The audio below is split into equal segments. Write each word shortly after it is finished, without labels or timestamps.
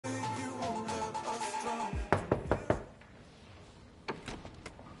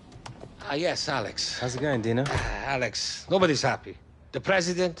Yes, Alex. How's it going, Dino? Alex, nobody's happy. The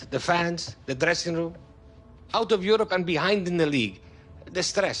president, the fans, the dressing room. Out of Europe and behind in the league. The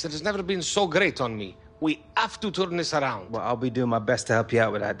stress, it has never been so great on me. We have to turn this around. Well, I'll be doing my best to help you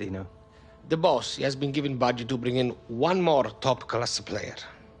out with that, Dino. The boss, he has been given budget to bring in one more top-class player.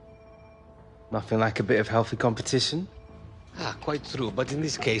 Nothing like a bit of healthy competition? Quite true. But in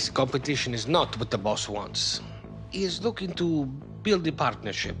this case, competition is not what the boss wants. He is looking to build a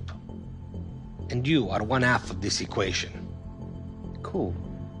partnership. And you are one half of this equation. Cool.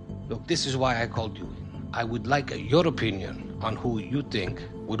 Look, this is why I called you in. I would like your opinion on who you think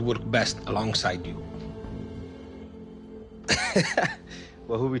would work best alongside you.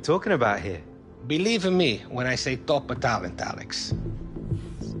 Well, who are we talking about here? Believe in me when I say top talent, Alex.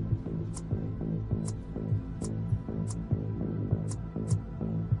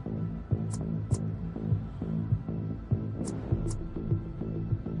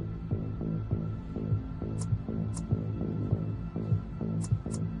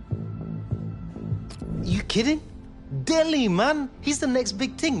 You kidding? Delhi, man. He's the next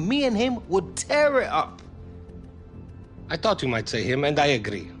big thing. Me and him would tear it up. I thought you might say him, and I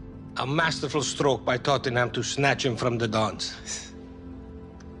agree. A masterful stroke by Tottenham to snatch him from the Dons.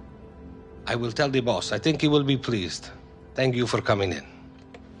 I will tell the boss. I think he will be pleased. Thank you for coming in.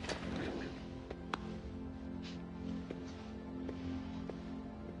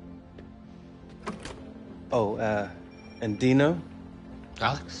 Oh, and Dino?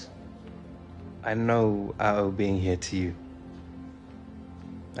 Alex? I know I owe being here to you.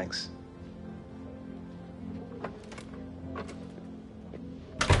 Thanks.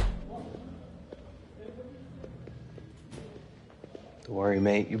 Don't worry,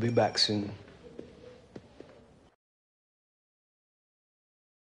 mate. You'll be back soon.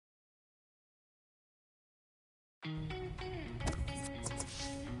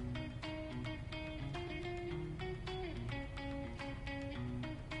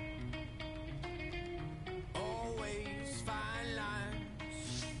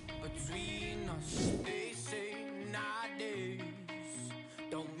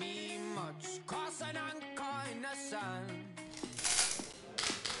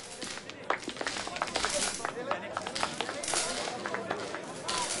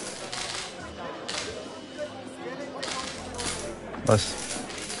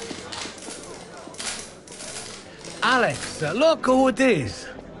 Alex, look who it is.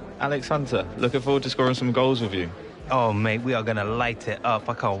 Alex Hunter, looking forward to scoring some goals with you. Oh, mate, we are gonna light it up.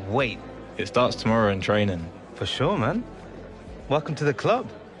 I can't wait. It starts tomorrow in training. For sure, man. Welcome to the club.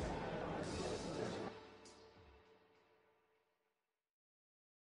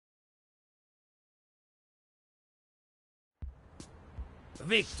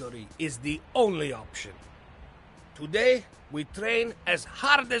 Victory is the only option. Today, we train as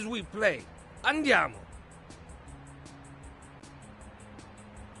hard as we play. Andiamo.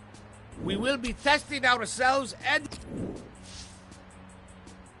 We will be testing ourselves and...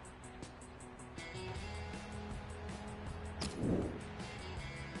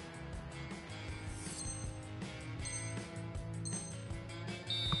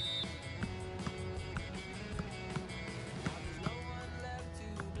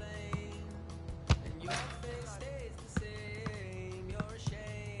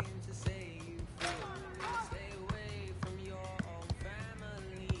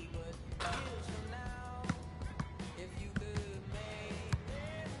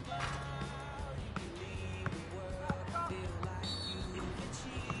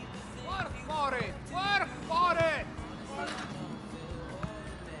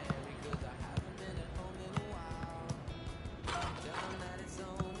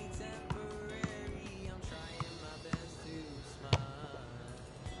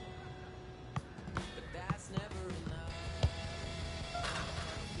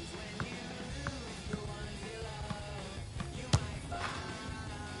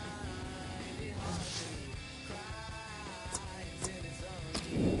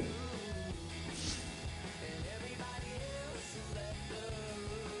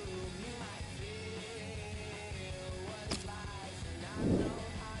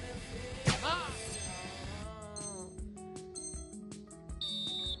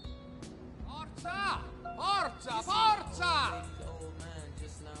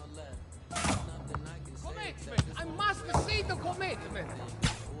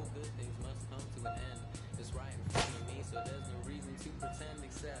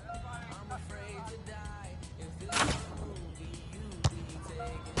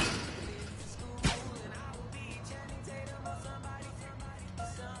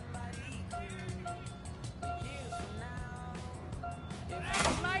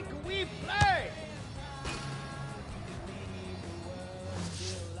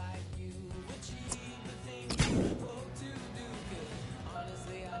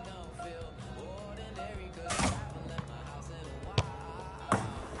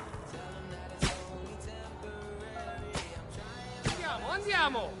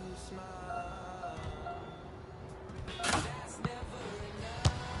 Andiamo!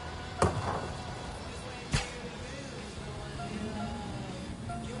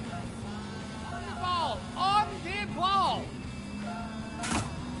 Ball! On the ball!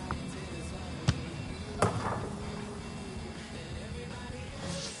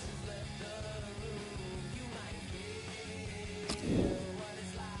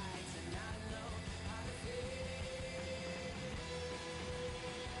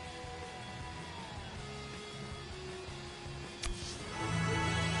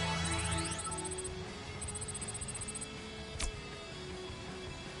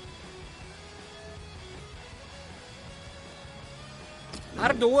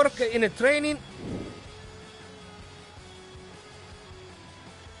 Hard work in a training.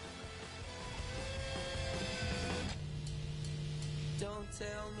 Don't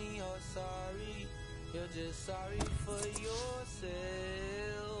tell me you're sorry, you're just sorry for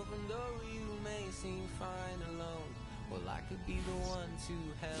yourself. And though you may seem fine alone, well, I could be the one to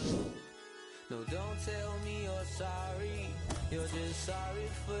help. No, don't tell me you're sorry, you're just sorry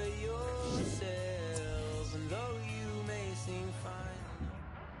for yourself. And though you may seem fine.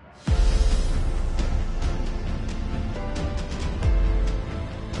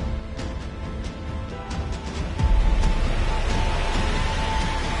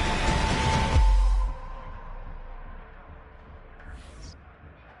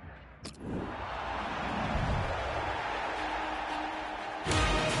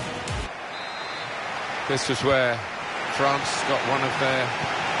 This was where France got one of their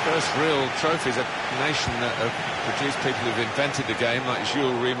first real trophies, a nation that have produced people who've invented the game, like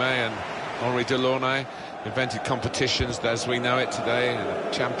Jules Rimet and Henri Delaunay, invented competitions as we know it today. The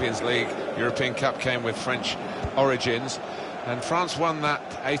Champions League, European Cup came with French origins, and France won that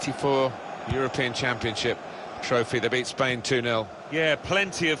 84 European Championship trophy. They beat Spain 2-0. Yeah,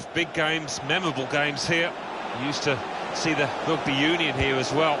 plenty of big games, memorable games here. We used to see the Rugby Union here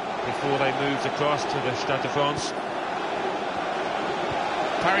as well before they moved across to the Stade de France.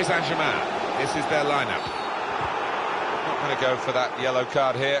 Paris Saint-Germain, this is their lineup. Not going to go for that yellow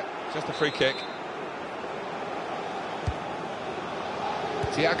card here, just a free kick.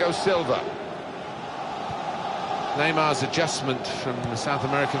 Thiago Silva. Neymar's adjustment from South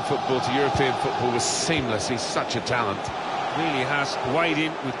American football to European football was seamless. He's such a talent. Really has weighed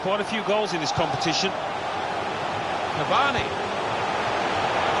in with quite a few goals in this competition. Cavani.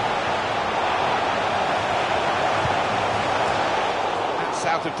 That's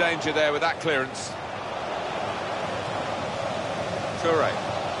out of danger there with that clearance. Toure.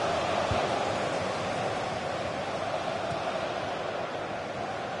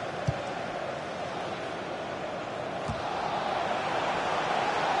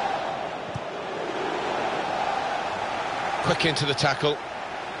 Quick into the tackle,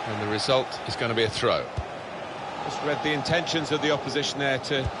 and the result is going to be a throw. Just read the intentions of the opposition there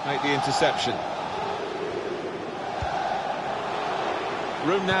to make the interception.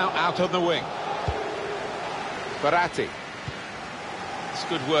 Room now out on the wing. Baratti. It's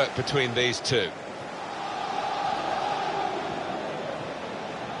good work between these two.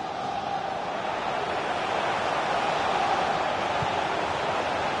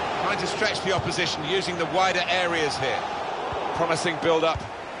 Trying to stretch the opposition using the wider areas here. Promising build-up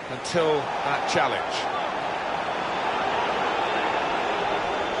until that challenge.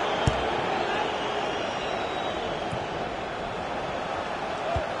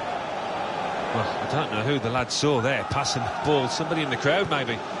 Well, I don't know who the lad saw there passing the ball. Somebody in the crowd,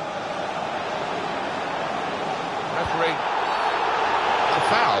 maybe. Referee. A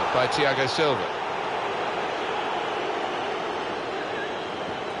foul by Thiago Silva.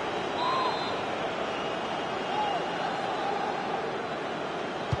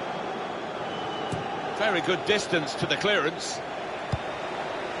 Very good distance to the clearance.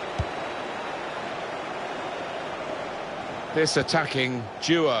 This attacking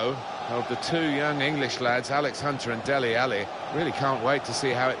duo of the two young English lads, Alex Hunter and Dele Alli, really can't wait to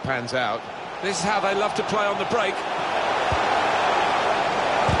see how it pans out. This is how they love to play on the break.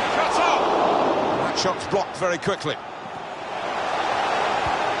 Cuts off! That shot's blocked very quickly.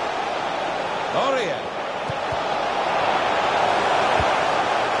 Aurier.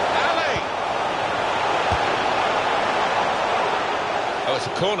 Oh, it's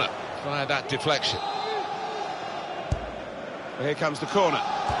a corner via that deflection. Well, here comes the corner.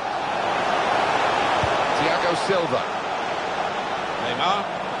 Thiago Silva. Neymar,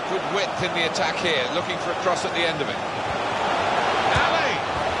 good width in the attack here, looking for a cross at the end of it. Ali!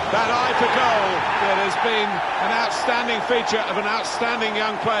 That eye for goal. It has been an outstanding feature of an outstanding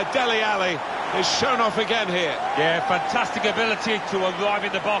young player, Dele Alli. is shown off again here. Yeah, fantastic ability to arrive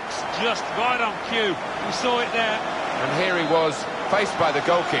in the box, just right on cue. We saw it there. And here he was, faced by the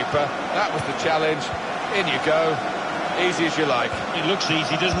goalkeeper. That was the challenge. In you go. Easy as you like. It looks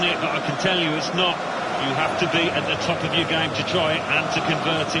easy, doesn't it? But I can tell you it's not. You have to be at the top of your game to try it and to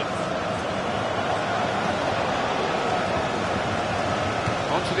convert it.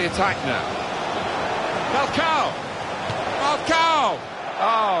 On to the attack now. Falcao! Falcao!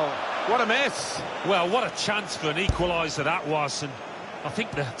 Oh, what a miss. Well, what a chance for an equaliser that was, and I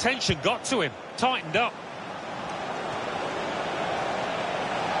think the tension got to him, tightened up.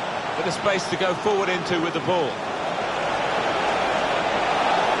 Bit of space to go forward into with the ball.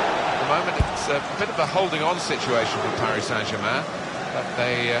 At the moment, it's a bit of a holding-on situation for Paris Saint-Germain, but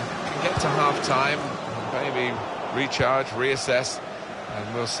they can get to half-time, maybe recharge, reassess,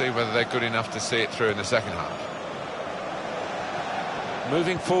 and we'll see whether they're good enough to see it through in the second half.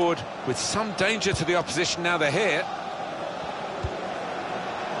 Moving forward with some danger to the opposition now they're here.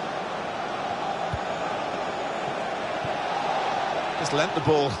 Just lent the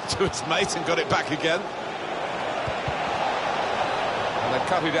ball to his mate and got it back again. And they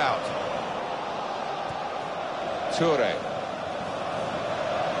cut it out. Toure.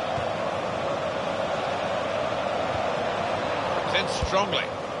 In strongly.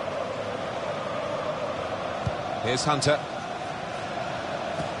 Here's Hunter.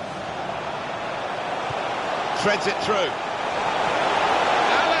 Threads it through. Ali!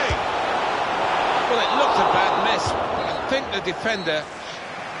 Well, it looked a bad miss, but I think the defender...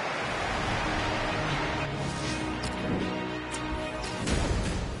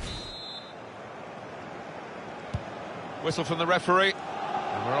 Whistle from the referee,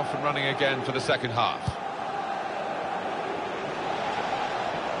 and we're off and running again for the second half.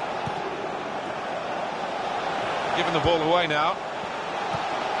 Giving the ball away now.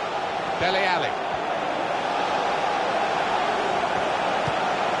 Dele Alli.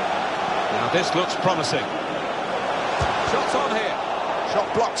 Now this looks promising. Shots on here.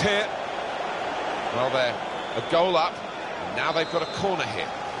 Shot blocked here. Well, they're a goal up, and now they've got a corner here.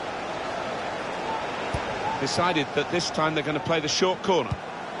 Decided that this time they're going to play the short corner.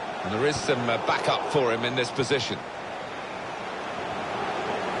 And there is some backup for him in this position.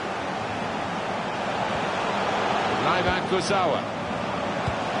 Ivan Kurzawa.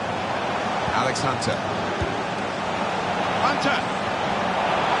 Alex Hunter. Hunter!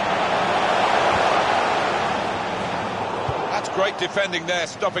 That's great defending there,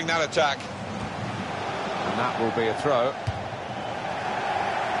 stopping that attack. And that will be a throw.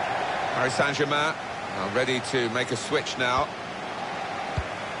 Paris Saint-Germain are ready to make a switch now.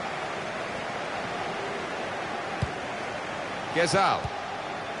 Ghezal.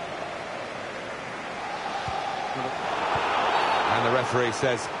 And the referee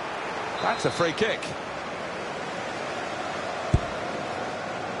says, that's a free kick.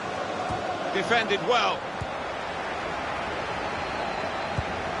 Defended well.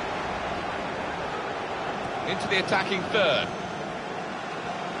 Into the attacking third.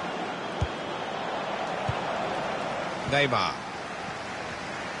 Neymar.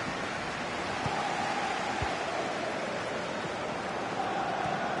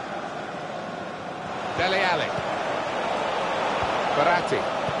 Dele Alli. Verratti.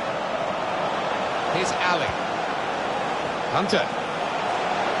 Here's Ali. Hunter.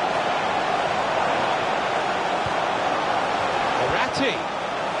 Verratti.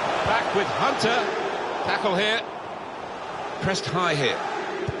 Back with Hunter. Tackle here. Pressed high here.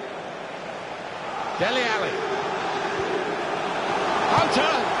 Dele Alli.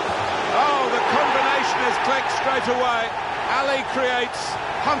 Hunter. Oh, the combination is clicked straight away. Ali creates.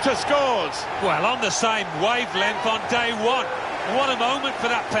 Hunter scores. Well, on the same wavelength on day one. What a moment for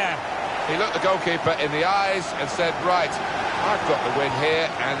that pair. He looked the goalkeeper in the eyes and said, right, I've got the win here,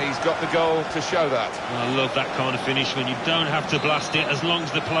 and he's got the goal to show that. I love that kind of finish when you don't have to blast it as long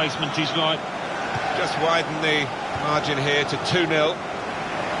as the placement is right. Just widen the margin here to 2-0.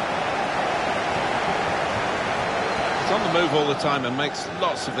 He's on the move all the time and makes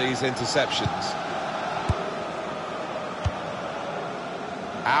lots of these interceptions.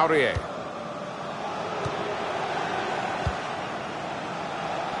 Aurier.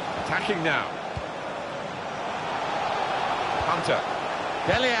 Attacking now. Hunter.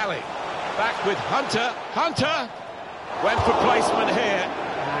 Dele Alli. Back with Hunter. Hunter! Went for placement here.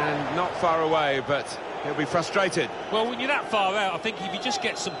 And not far away, but he'll be frustrated. Well, when you're that far out, I think if you just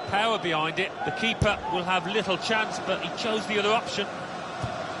get some power behind it, the keeper will have little chance, but he chose the other option.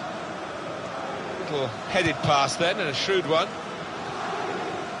 Little headed pass then, and a shrewd one.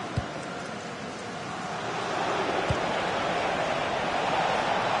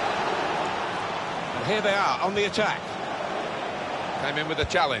 here they are on the attack. Came in with a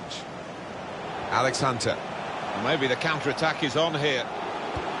challenge. Alex Hunter. Maybe the counter-attack is on here.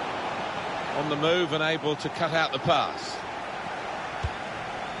 On the move and able to cut out the pass.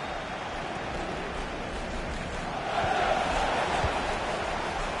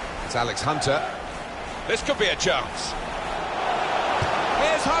 It's Alex Hunter. This could be a chance.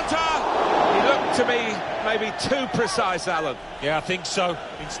 Here's Hunter! He looked to me maybe too precise, Alan. Yeah, I think so.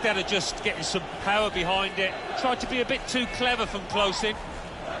 Instead of just getting some power behind it, tried to be a bit too clever from close in.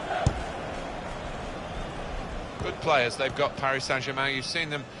 Good players they've got, Paris Saint-Germain. You've seen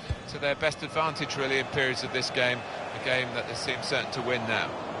them to their best advantage, really, in periods of this game. A game that they seem certain to win now.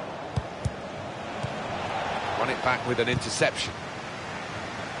 Won it back with an interception.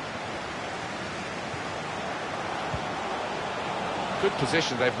 Good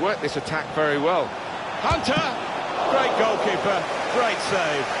position. They've worked this attack very well. Hunter! Great goalkeeper. Great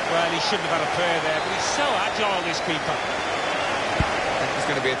save. Well, he shouldn't have had a prayer there, but he's so agile, this keeper. I think there's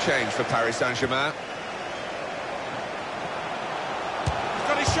going to be a change for Paris Saint-Germain. He's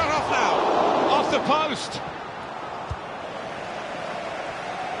got his shot off now. Off the post.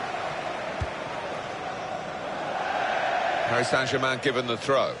 Paris Saint-Germain given the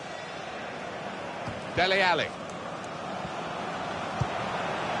throw. Dele Alli.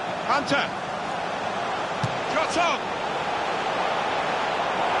 Hunter. Shots on.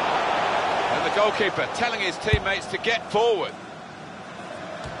 And the goalkeeper telling his teammates to get forward.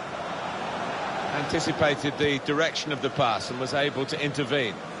 Anticipated the direction of the pass and was able to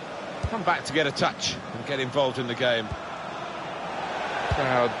intervene. Come back to get a touch and get involved in the game.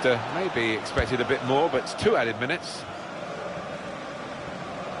 Crowd maybe expected a bit more, but it's 2 added minutes.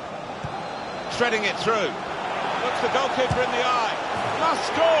 Threading it through. Looks the goalkeeper in the eye. Must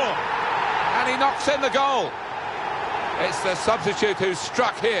score! And he knocks in the goal. It's the substitute who's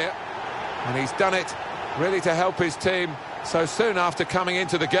struck here. And he's done it really to help his team so soon after coming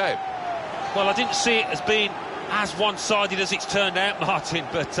into the game. Well, I didn't see it as being as one-sided as it's turned out, Martin,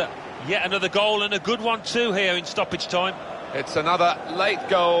 but yet another goal, and a good one too here in stoppage time. It's another late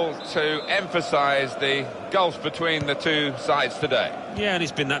goal to emphasise the gulf between the two sides today. Yeah, and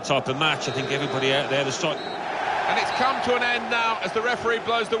it's been that type of match. I think everybody out there, And it's come to an end now as the referee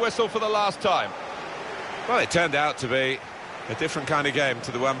blows the whistle for the last time. Well, it turned out to be a different kind of game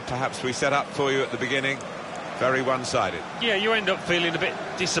to the one perhaps we set up for you at the beginning. Very one-sided. Yeah, you end up feeling a bit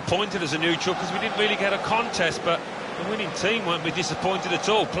disappointed as a neutral because we didn't really get a contest, but the winning team won't be disappointed at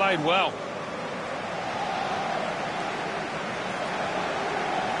all. Played well.